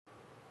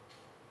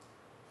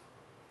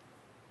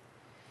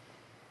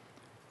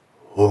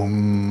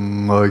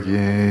옹어기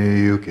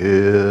유케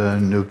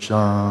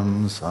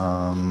눕참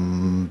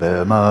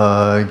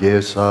삼배마게사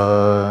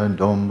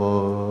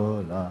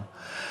돈보라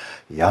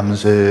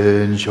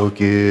얌센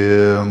쇼기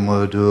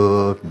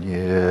무둡니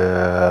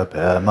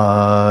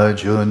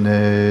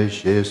배마주네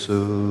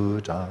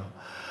시수다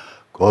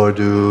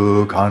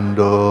고두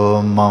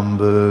간도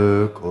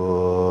맘불고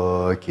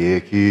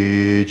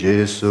기기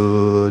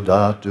제수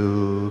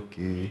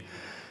다투기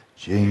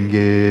징기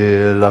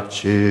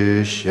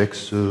랍치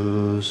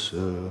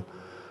쉑수수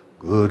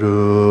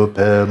구루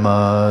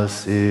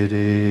베마시리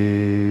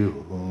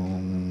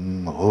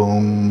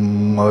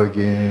홍어기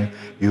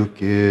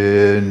육기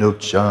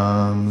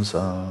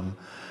눕참삼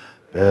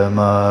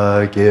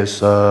베마게사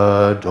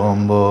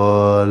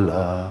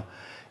돈볼라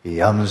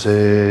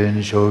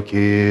얌센 쇼기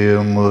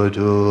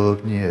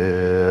무둡니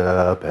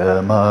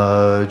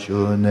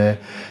베마주네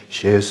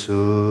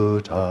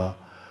셰수다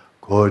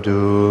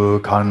고두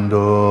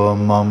간도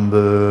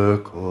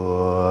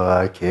맘불고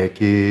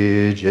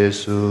계기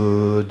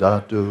제수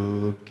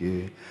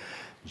다투기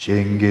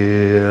징기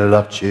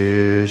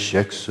랍치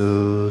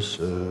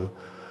쉑수수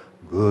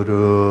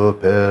구루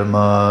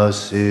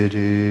베마시리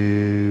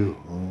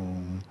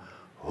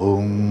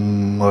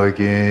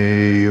홍어기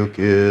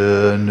육기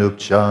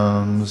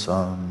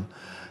눕참삼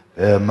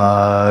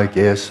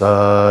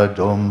베마게사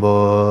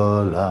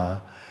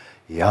돈볼라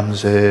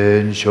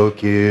얌센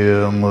쇼기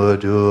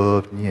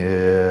무둡니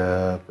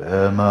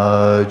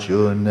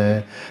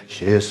베마주네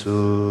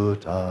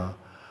셰수다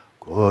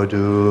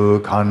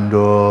고두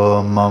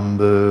간도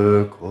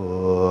맘불고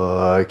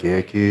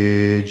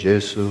계기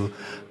제수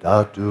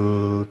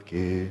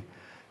다투기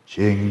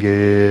징기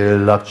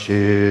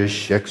랍치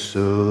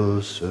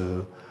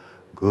쉑수수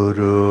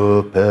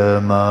구루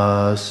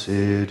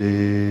베마시리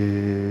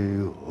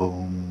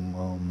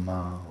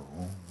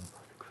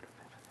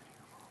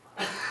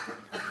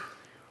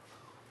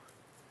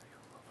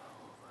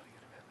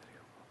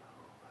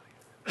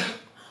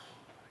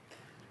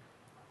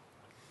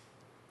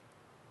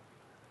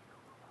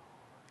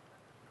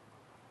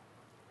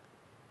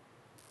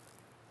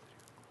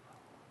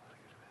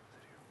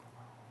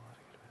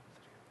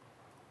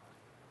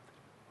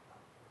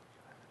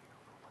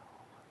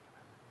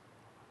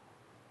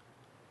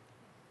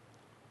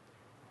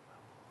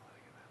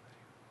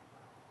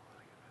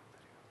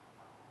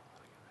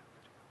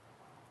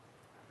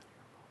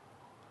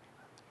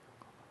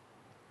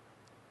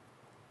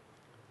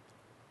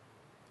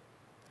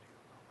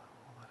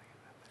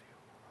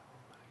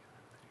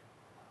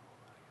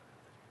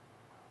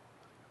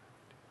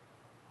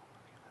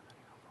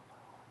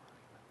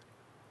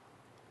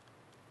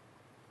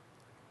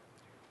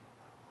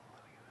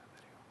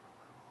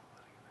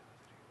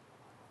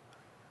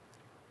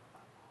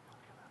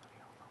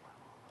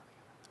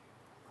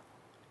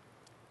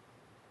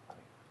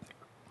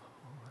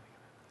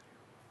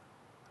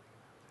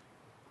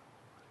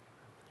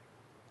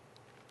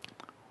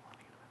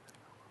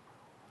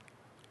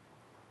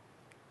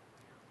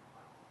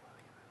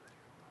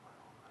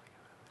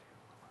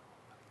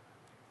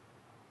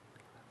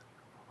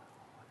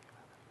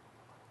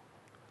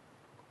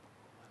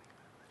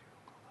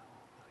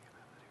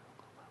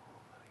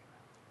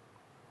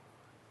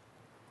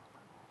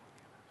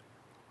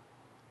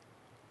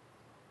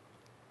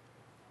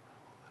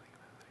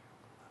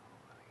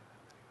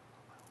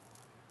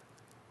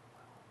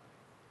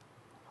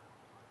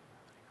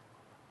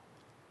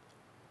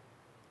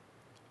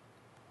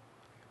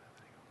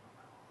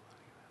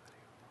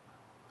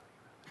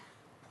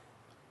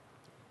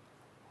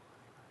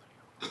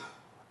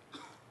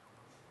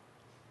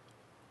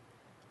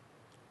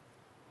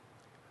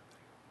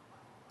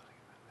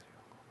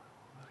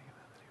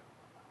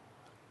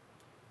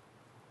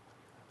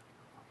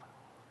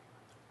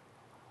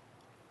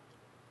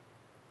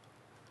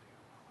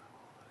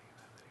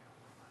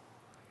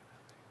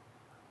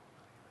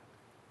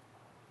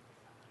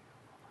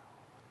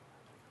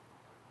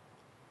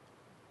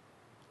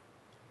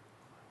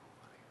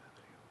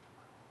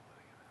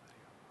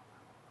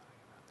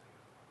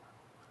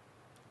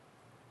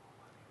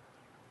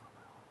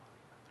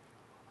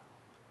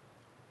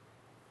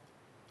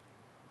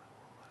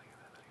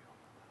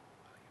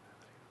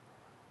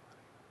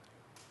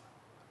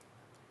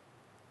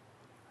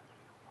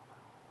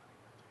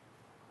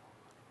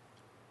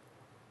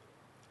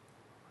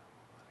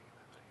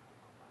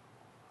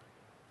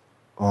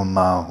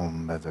홈마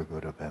Om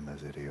Bedagura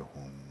Bemaziri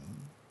Om.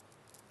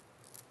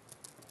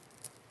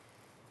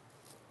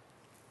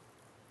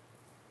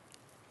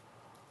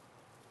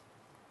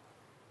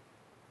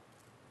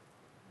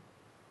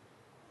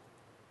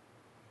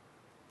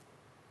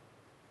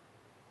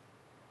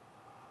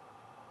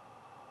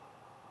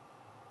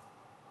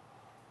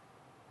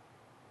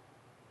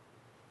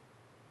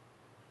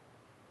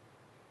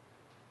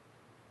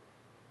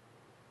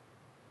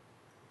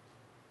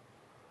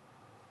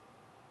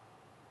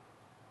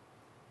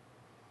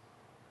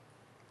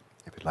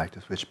 If you'd like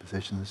to switch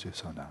positions, do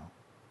so now.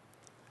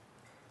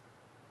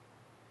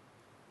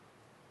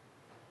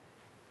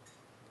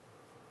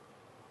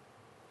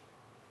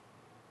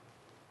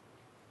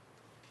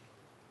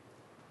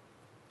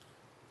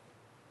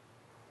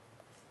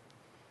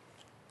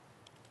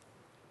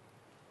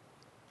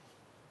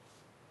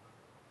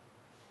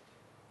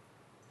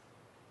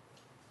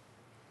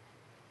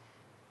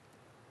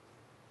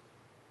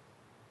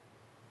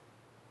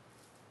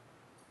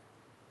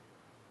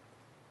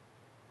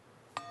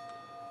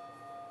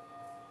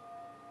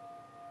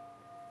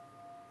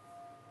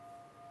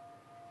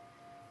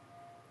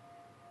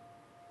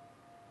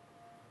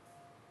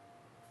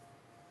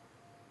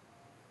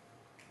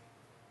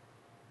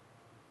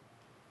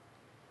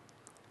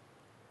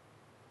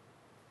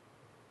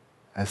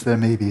 as there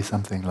may be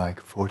something like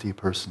 40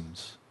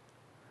 persons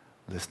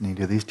listening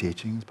to these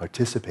teachings,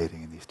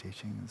 participating in these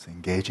teachings,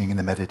 engaging in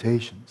the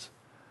meditations,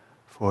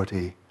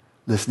 40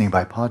 listening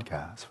by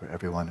podcast for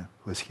everyone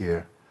who is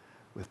here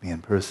with me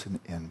in person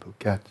in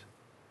Phuket,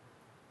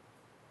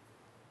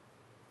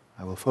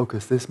 I will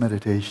focus this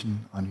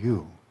meditation on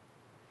you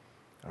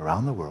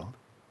around the world.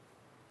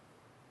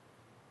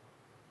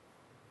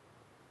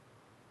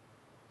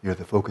 You're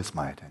the focus of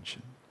my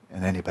attention,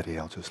 and anybody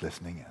else who's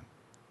listening in.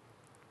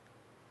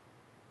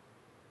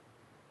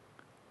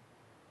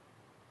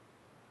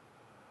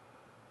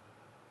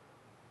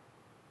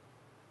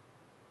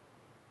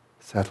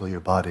 Settle your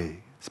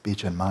body,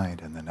 speech and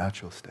mind in the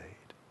natural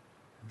state.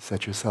 And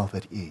set yourself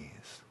at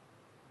ease.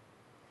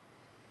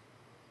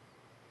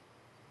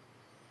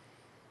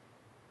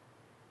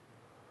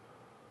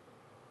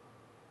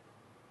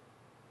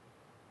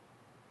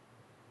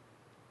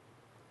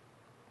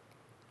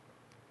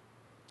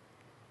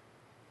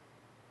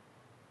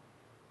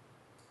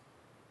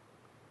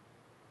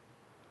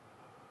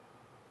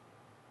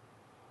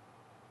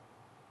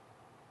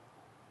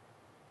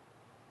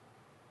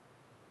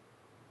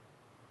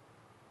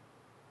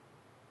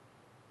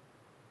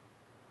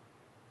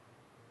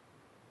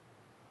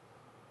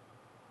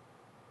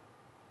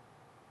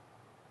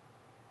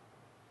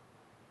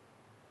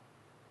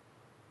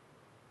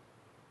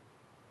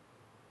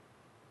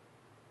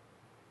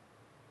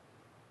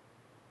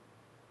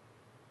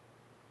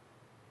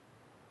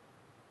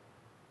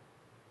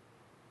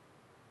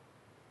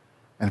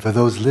 And for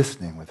those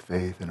listening with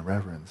faith and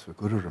reverence for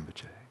Guru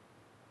Rinpoche,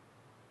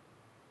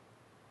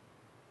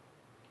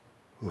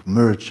 who have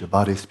merged your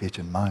body, speech,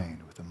 and mind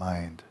with the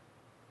mind,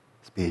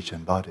 speech,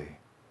 and body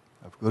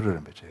of Guru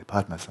Rinpoche,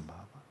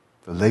 Padmasambhava,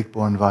 the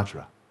lake-born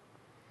Vajra,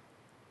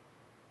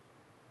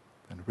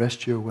 then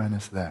rest your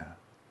awareness there.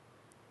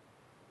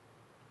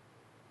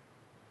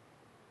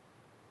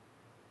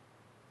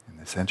 In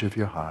the center of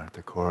your heart,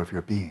 the core of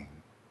your being,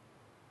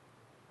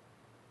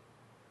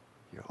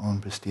 your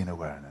own pristine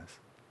awareness.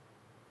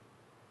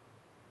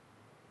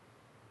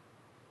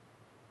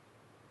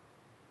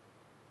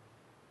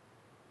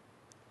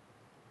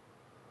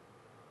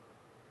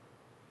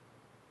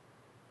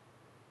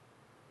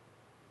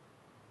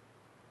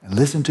 And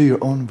listen to your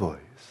own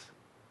voice,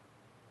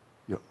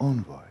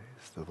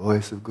 the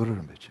voice of Guru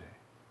Rinpoche,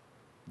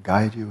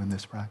 guide you in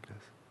this practice.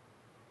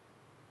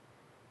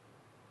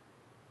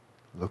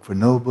 Look for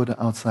no Buddha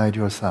outside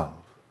yourself.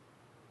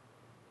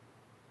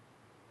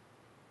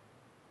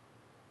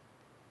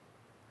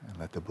 And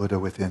let the Buddha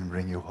within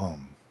bring you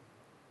home.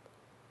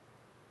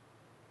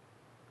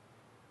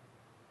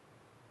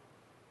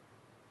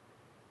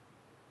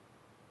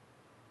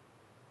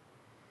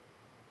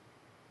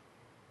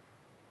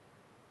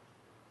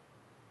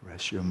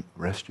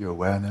 Rest your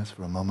awareness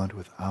for a moment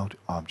without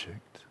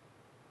object.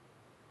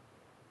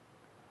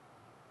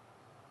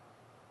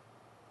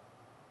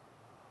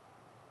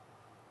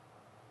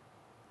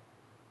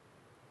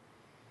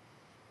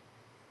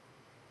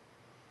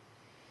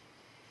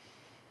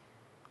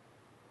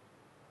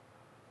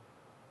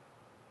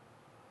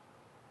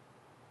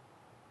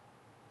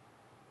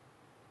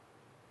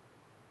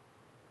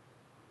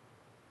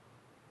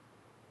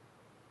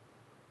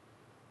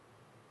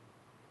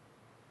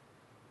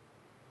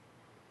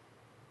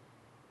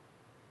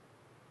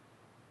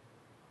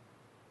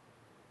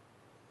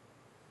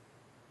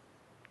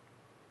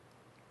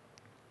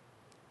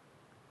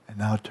 And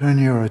now turn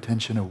your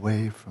attention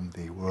away from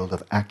the world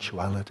of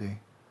actuality,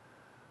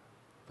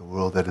 the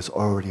world that is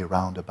already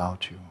around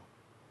about you,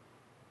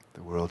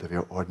 the world of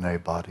your ordinary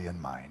body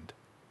and mind.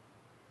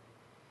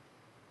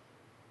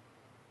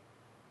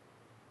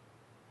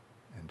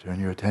 And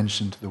turn your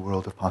attention to the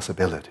world of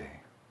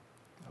possibility,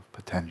 of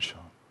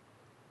potential,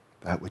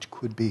 that which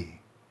could be.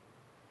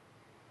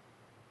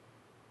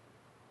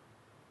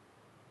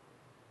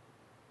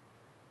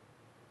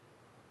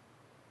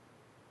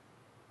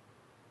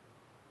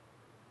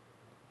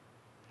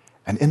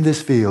 And in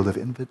this field of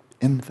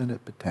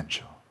infinite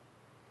potential,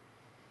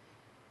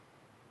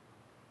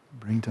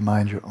 bring to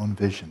mind your own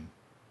vision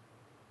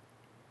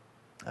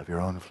of your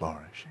own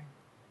flourishing.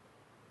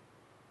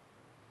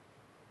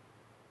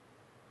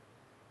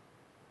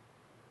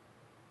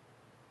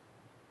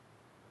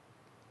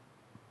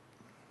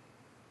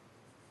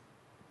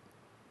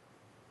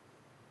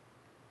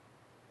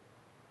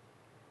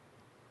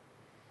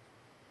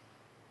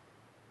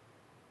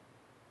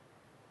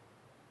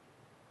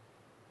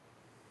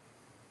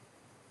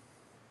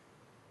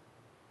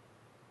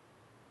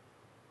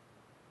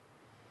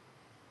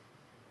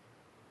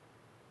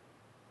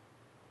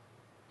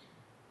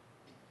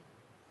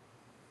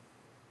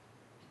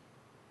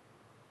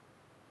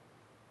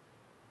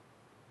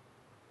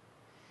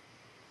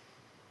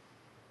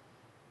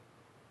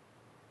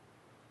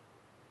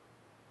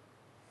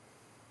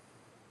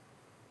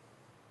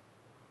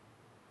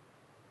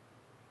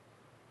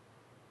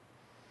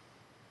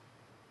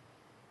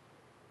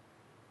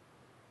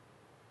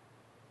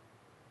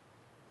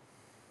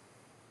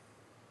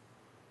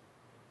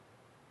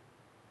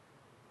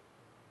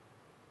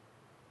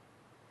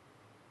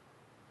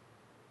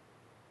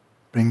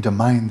 Bring to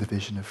mind the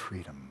vision of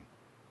freedom.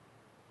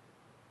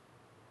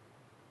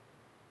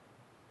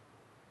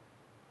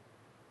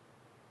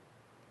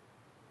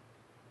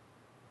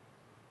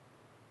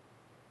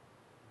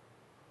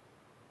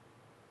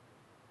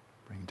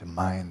 Bring to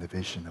mind the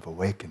vision of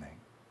awakening,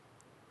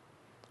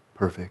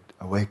 perfect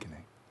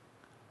awakening,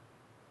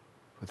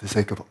 for the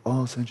sake of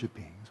all sentient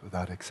beings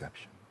without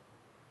exception.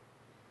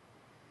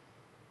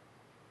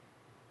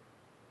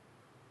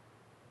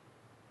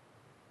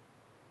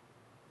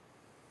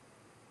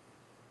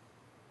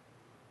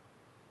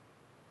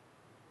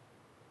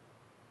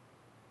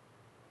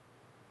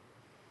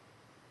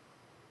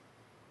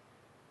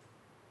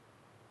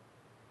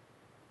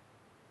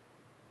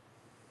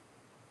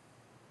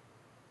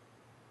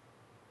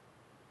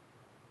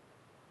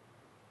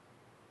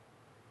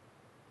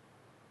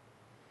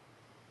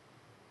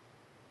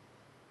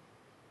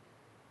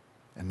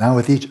 And now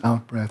with each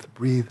out-breath,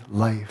 breathe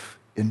life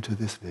into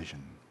this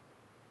vision.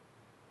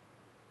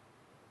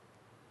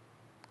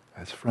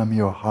 As from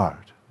your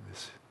heart,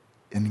 this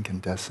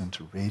incandescent,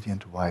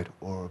 radiant white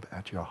orb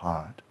at your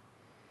heart,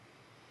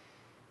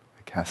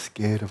 a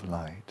cascade of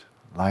light,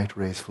 light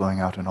rays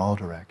flowing out in all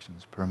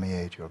directions,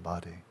 permeate your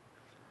body,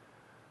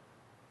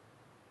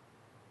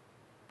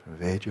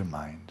 pervade your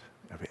mind,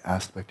 every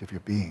aspect of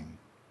your being,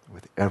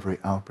 with every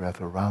out-breath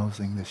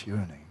arousing this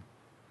yearning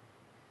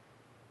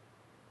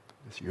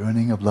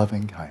of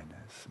loving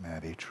kindness. May I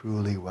be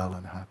truly well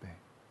and happy.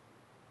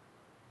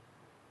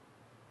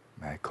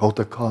 May I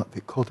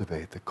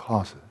cultivate the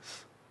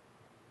causes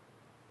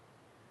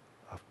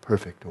of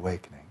perfect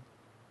awakening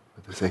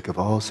for the sake of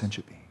all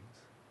sentient beings.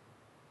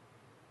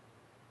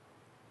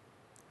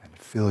 And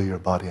fill your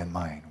body and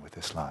mind with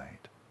this light.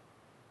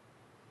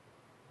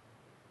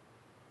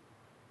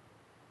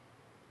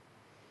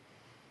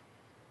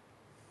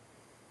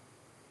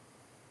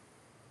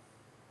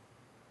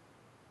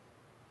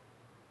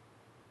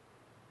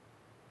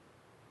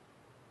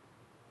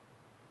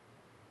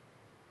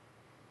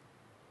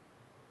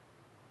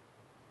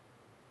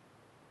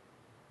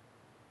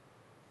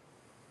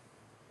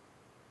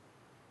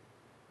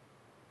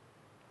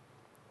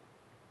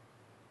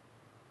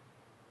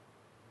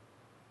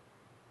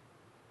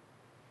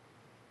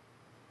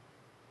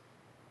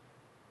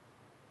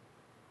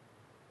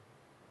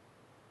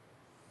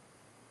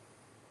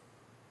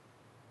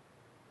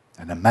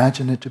 And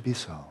imagine it to be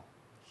so,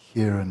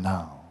 here and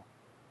now.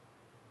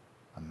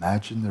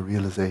 Imagine the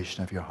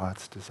realization of your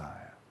heart's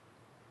desire.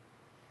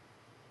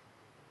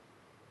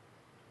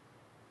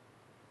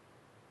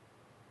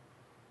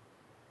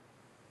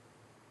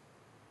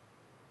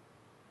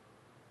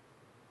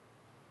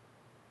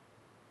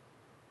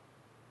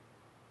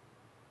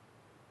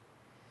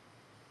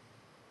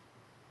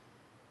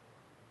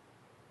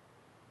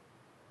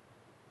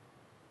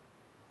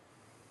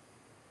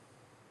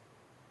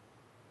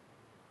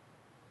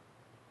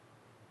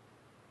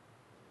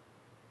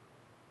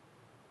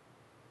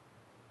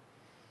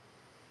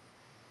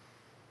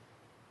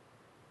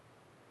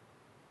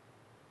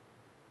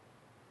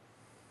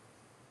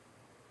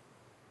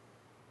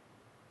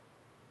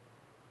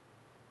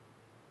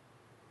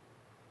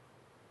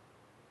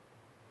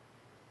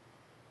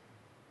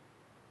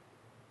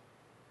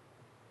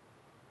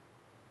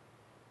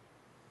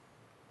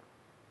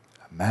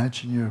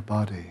 Imagine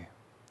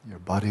your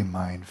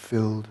body-mind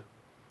filled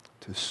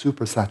to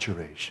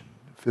supersaturation,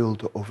 filled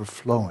to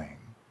overflowing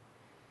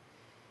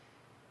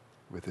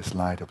with this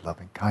light of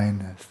loving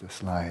kindness,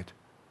 this light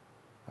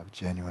of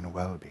genuine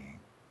well-being.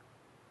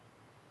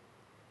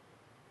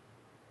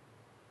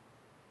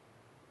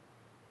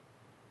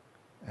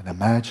 And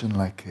imagine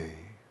like a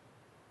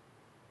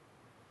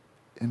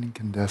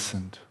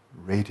incandescent,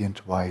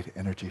 radiant white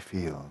energy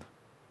field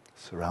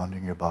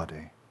surrounding your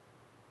body.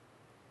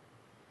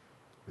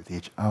 With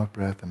each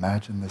out-breath,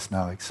 imagine this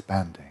now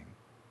expanding.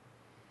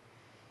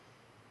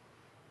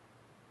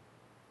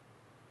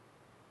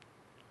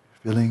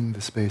 Filling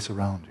the space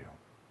around you.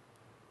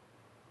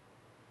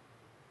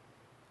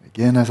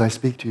 Again, as I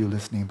speak to you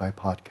listening by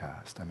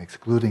podcast, I'm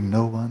excluding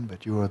no one,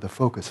 but you are the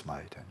focus of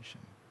my attention,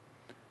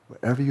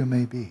 wherever you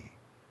may be.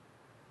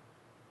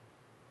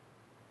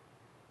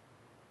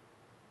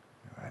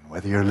 And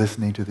whether you're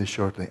listening to this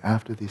shortly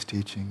after these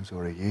teachings,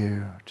 or a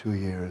year, or 2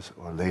 years,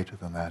 or later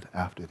than that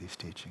after these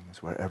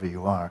teachings, wherever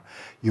you are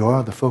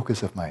the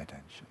focus of my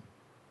attention.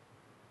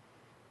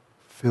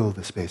 Fill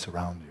the space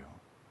around you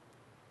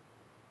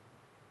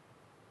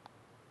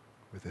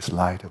with this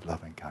light of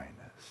loving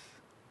kindness.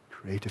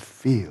 Create a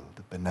field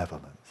of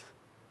benevolence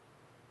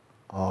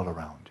all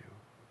around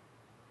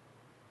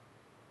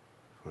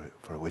you,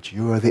 for which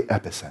you are the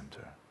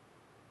epicenter.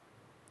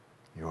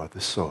 You are the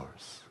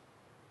source.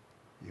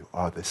 You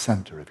are the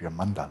center of your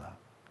mandala.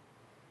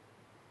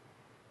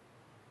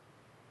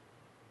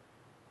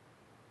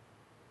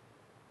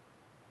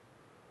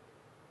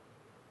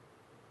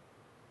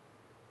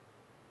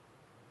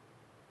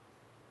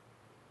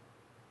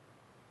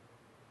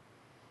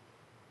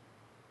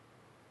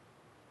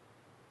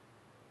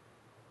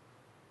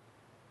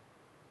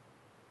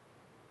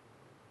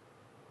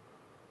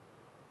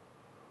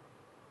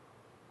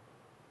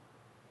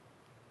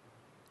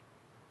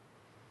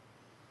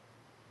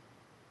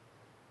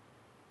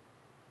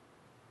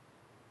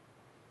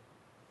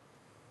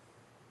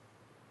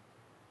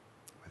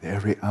 With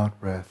every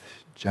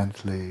out-breath,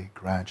 gently,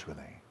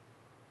 gradually,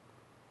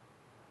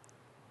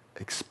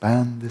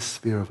 expand this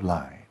sphere of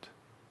light.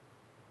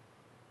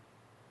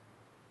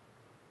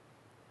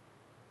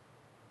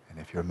 And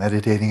if you're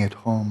meditating at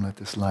home, let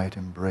this light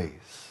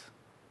embrace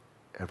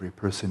every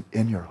person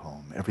in your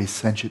home, every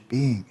sentient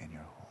being in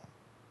your home.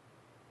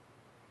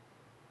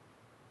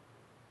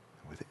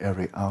 And with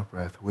every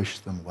out-breath, wish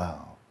them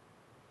well.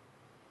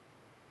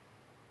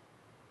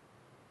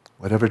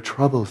 Whatever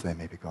troubles they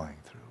may be going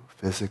through,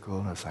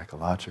 physical or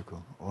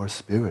psychological or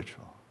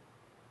spiritual,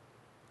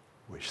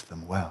 wish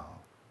them well.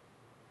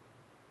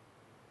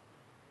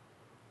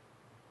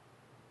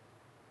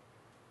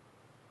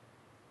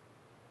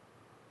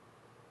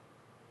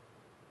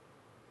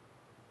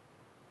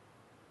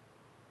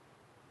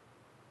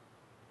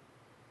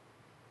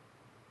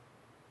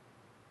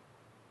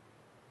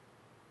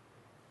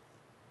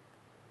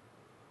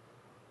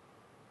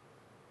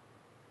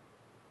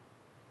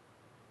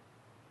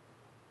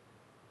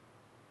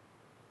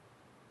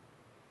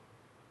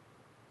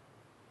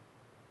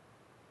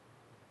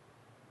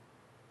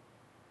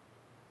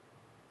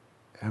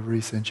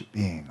 Every sentient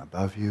being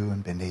above you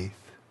and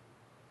beneath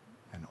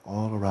and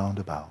all around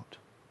about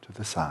to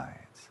the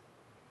sides.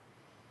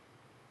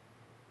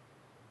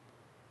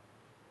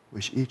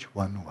 Wish each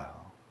one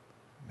well.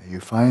 May you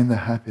find the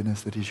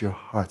happiness that is your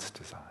heart's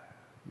desire,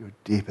 your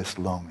deepest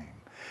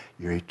longing,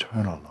 your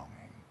eternal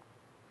longing.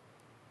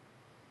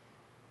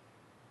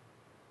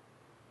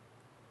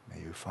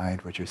 May you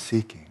find what you're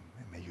seeking,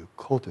 and may you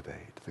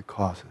cultivate the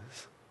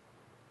causes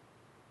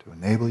to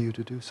enable you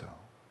to do so.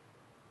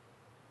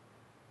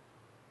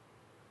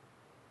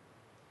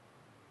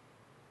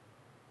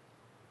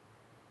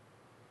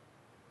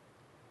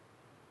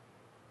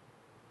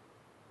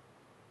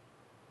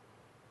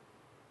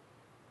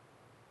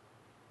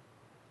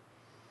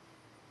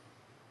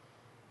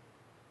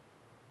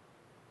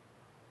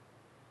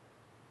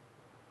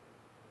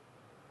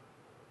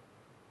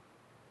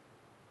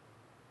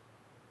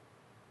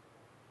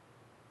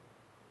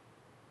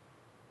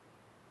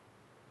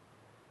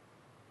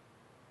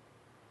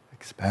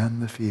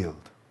 Expand the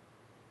field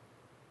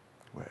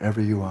wherever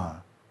you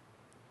are.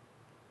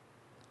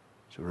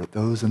 So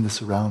those in the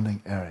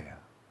surrounding area,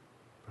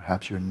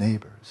 perhaps your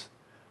neighbors,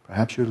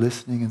 perhaps you're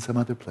listening in some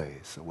other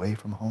place away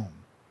from home.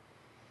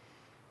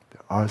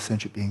 There are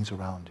sentient beings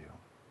around you.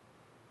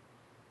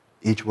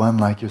 Each one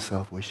like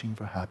yourself wishing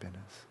for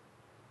happiness,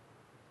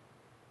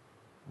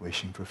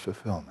 wishing for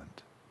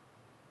fulfillment.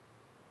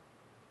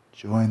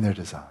 Join their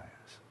desires.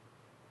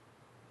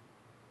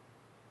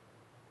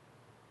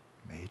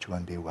 May each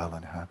one be well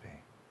and happy.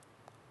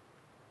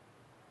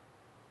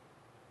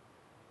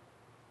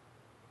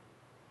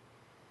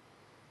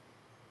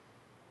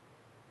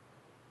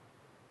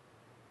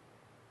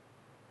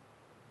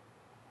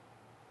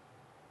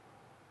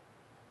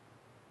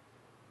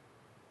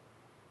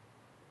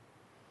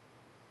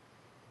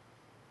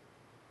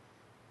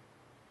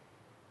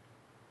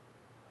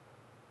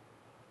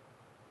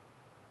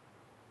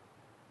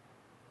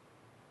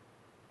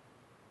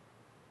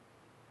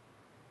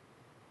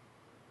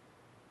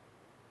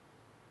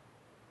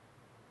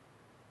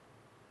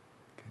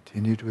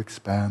 Continue to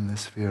expand the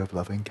sphere of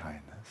loving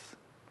kindness,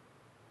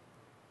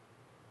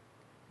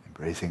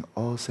 embracing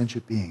all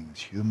sentient beings,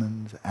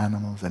 humans,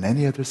 animals, and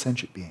any other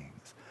sentient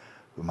beings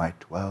who might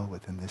dwell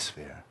within this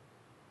sphere.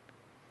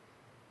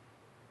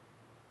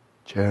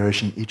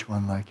 Cherishing each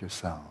one like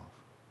yourself.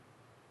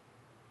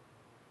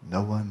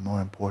 No one more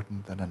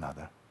important than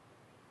another.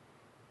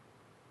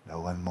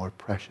 No one more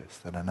precious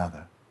than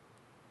another.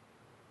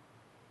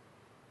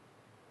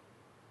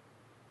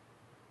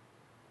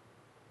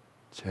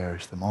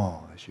 Cherish them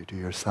all as you do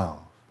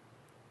yourself.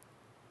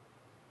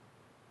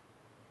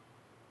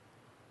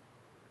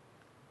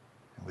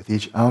 And with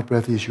each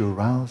out-breath as you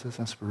arouse this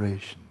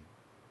aspiration,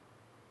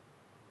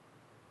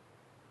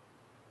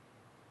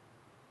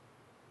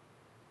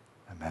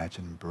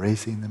 imagine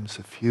embracing them,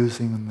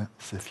 suffusing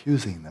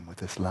them with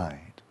this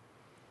light.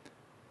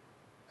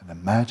 And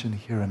imagine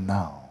here and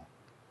now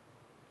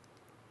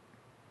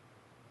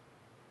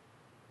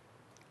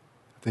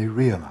that they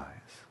realize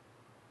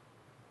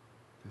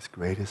this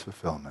greatest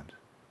fulfillment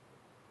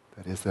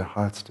that is their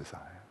heart's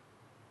desire,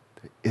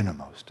 their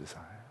innermost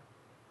desire.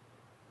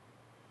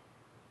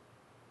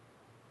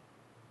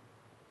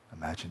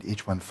 Imagine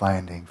each one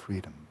finding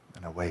freedom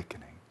and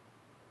awakening.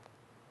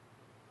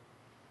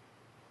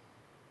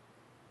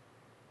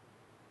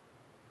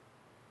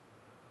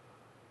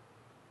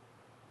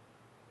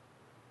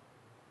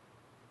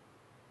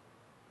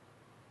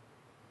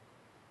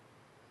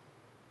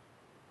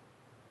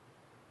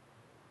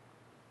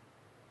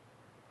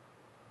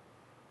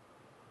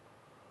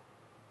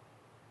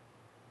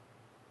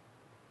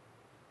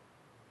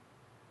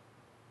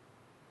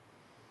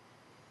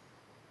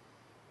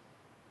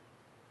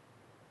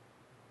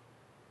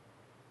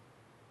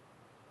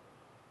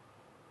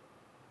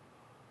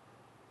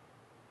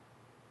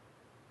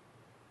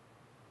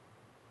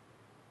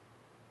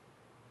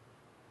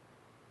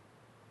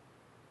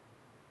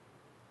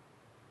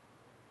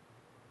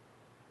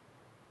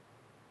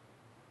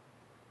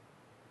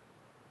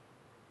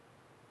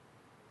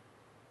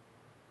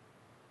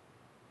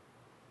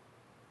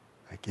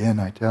 Again,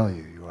 I tell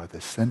you, you are the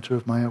center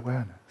of my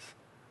awareness,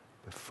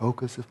 the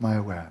focus of my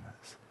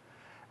awareness.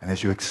 And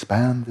as you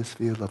expand this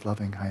field of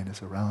loving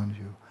kindness around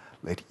you,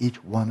 let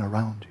each one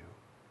around you,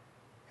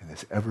 in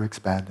this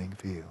ever-expanding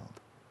field,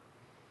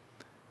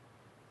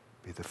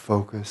 be the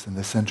focus and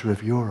the center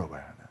of your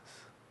awareness.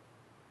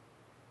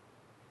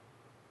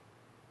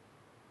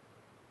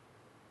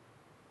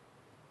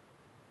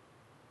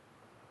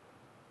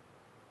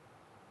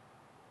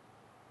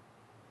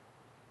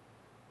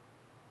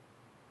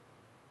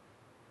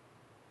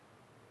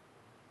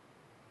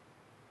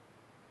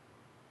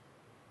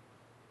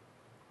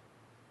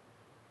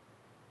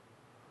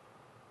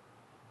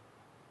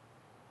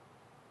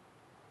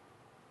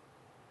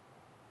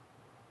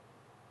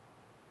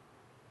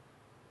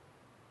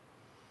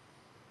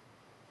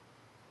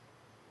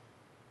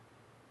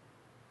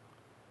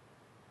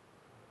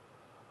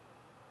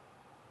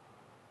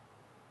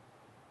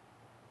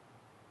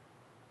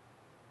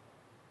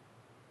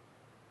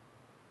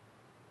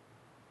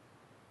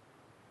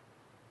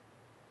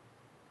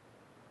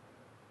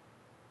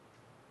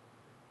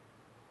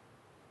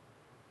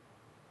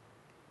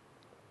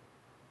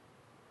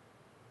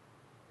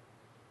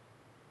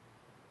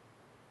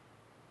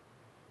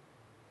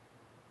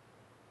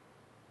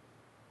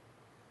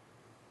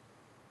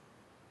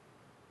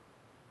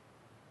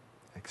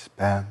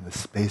 Expand the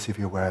space of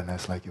your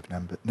awareness like you've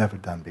never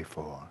done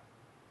before.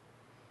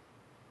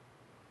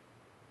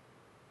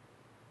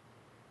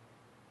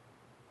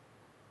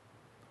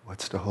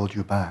 What's to hold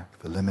you back?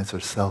 The limits are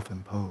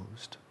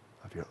self-imposed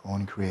of your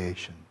own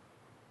creation.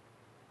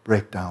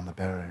 Break down the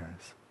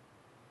barriers.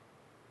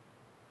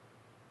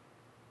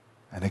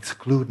 And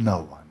exclude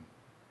no one.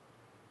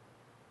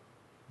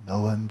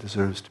 No one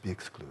deserves to be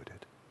excluded.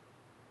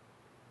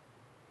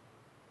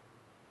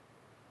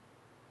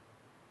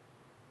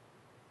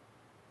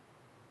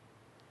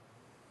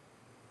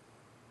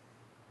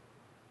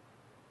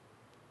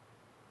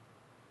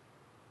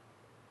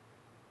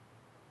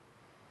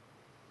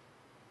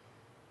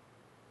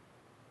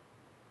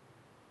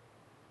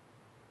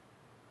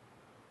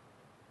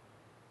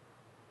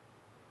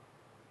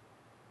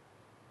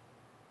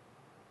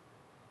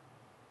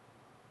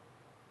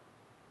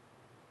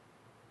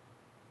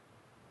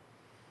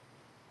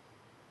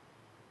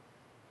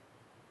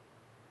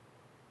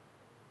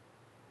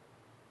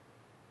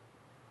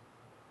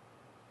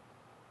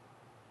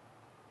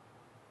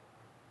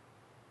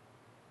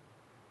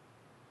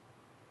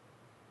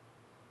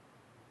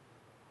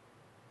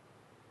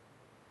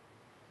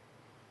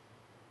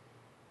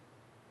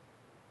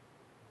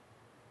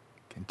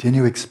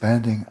 Continue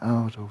expanding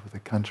out over the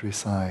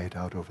countryside,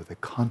 out over the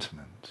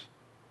continent.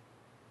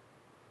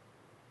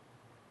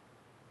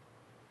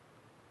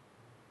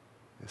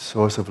 The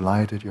source of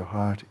light at your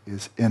heart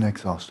is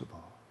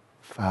inexhaustible,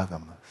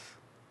 fathomless.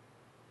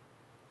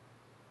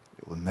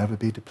 It will never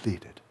be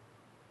depleted.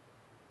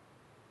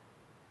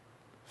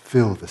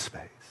 Fill the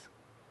space.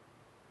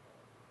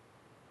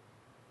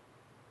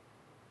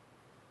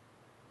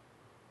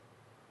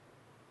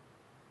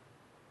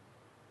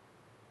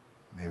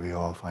 May we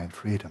all find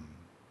freedom.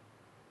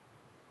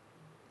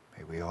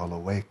 May we all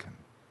awaken.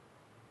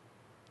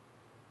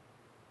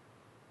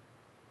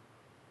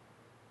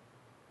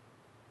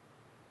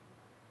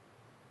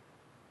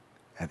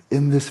 And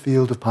in this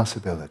field of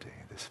possibility,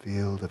 this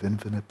field of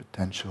infinite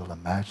potential,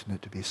 imagine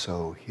it to be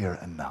so here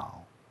and now.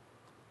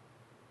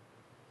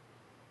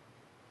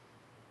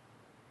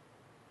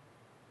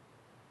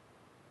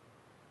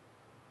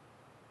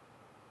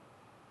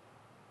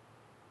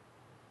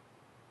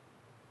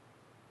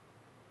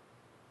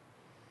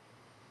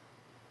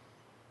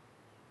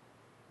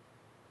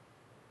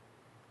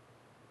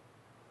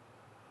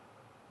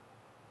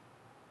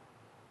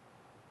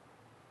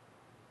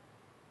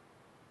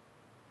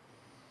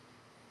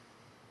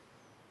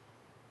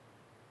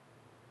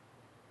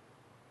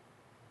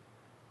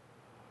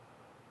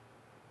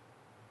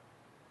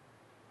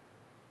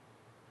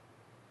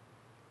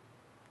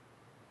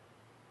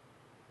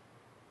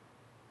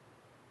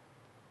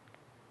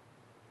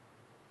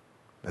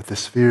 Let the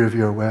sphere of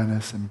your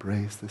awareness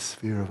embrace the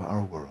sphere of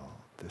our world,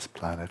 this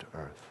planet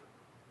Earth,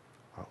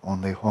 our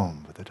only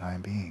home for the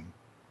time being.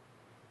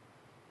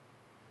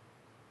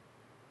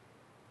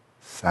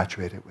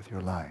 Saturate it with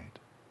your light.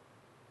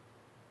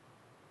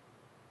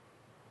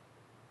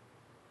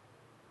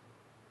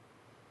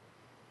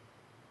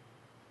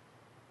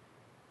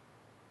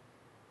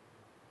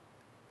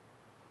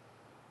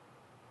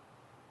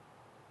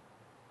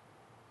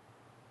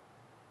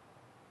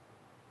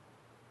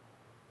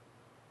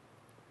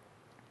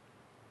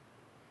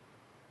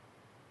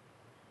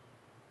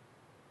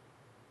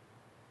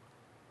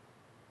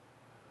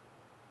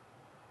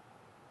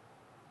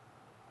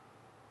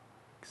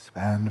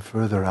 Expand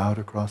further out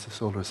across the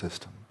solar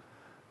system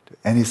to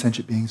any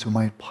sentient beings who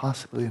might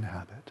possibly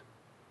inhabit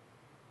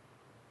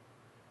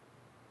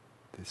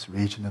this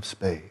region of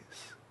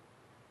space.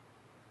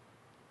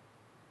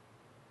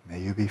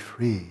 May you be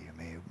free,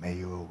 may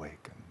you awaken.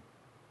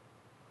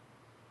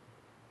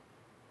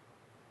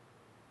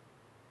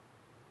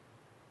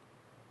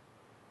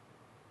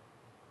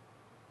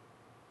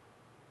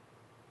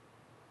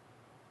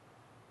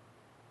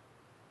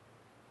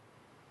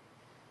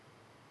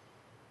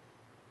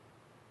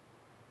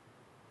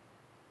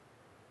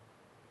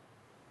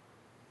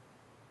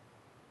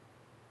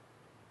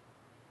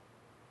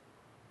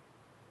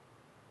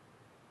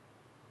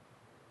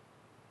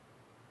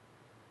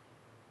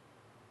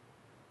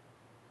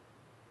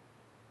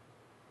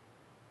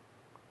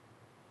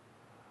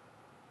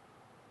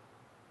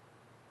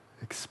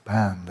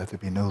 expand, let there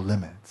be no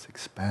limits.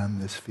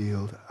 Expand this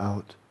field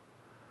out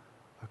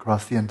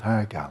across the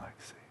entire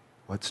galaxy.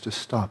 What's to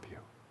stop you?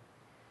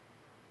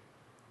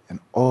 And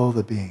all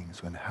the beings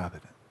who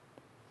inhabit it.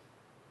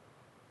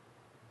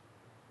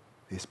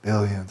 These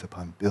billions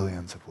upon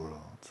billions of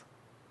worlds.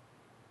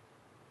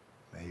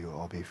 May you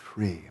all be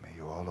free. May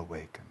you all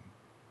awaken.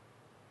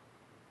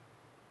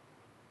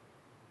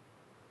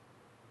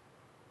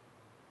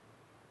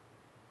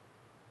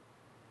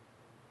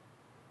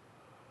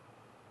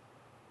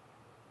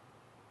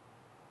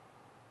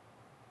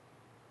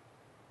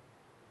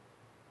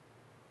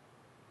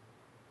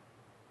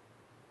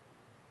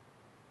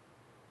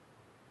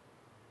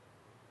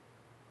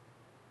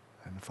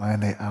 And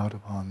finally out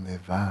upon the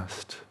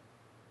vast,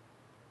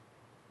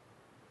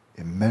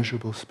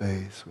 immeasurable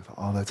space with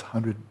all its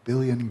 100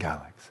 billion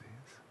galaxies.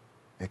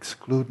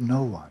 Exclude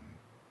no one,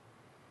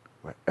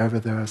 wherever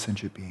there are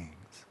sentient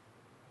beings.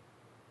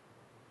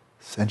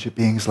 Sentient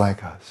beings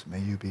like us, may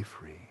you be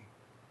free.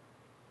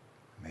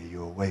 May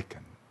you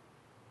awaken.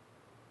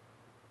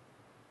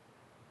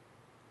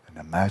 And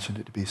imagine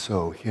it to be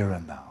so here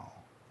and now,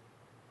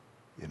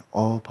 in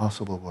all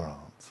possible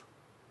worlds.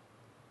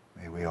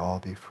 May we all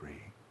be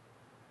free.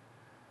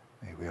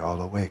 May we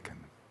all awaken.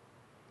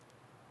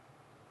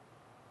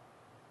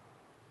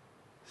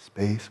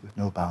 Space with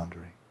no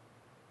boundary,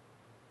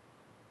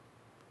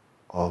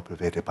 all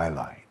pervaded by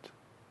light.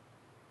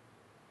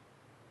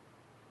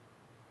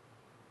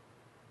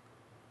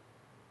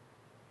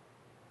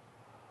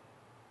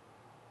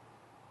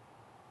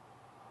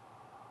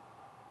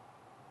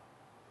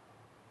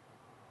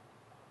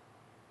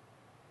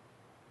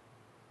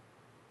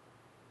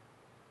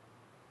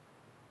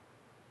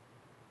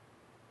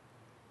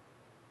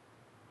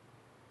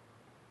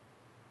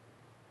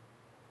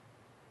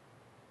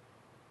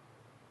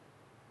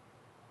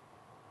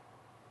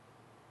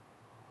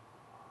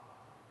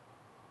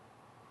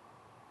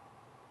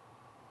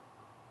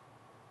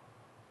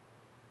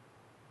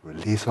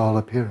 Release all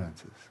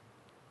appearances.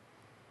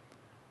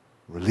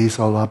 Release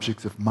all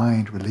objects of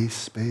mind. Release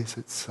space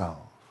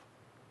itself.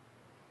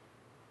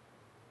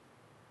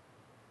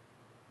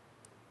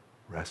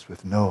 Rest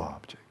with no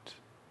object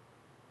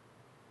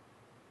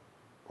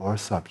or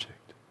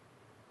subject.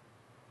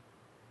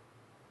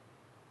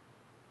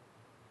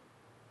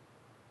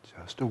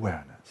 Just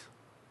awareness.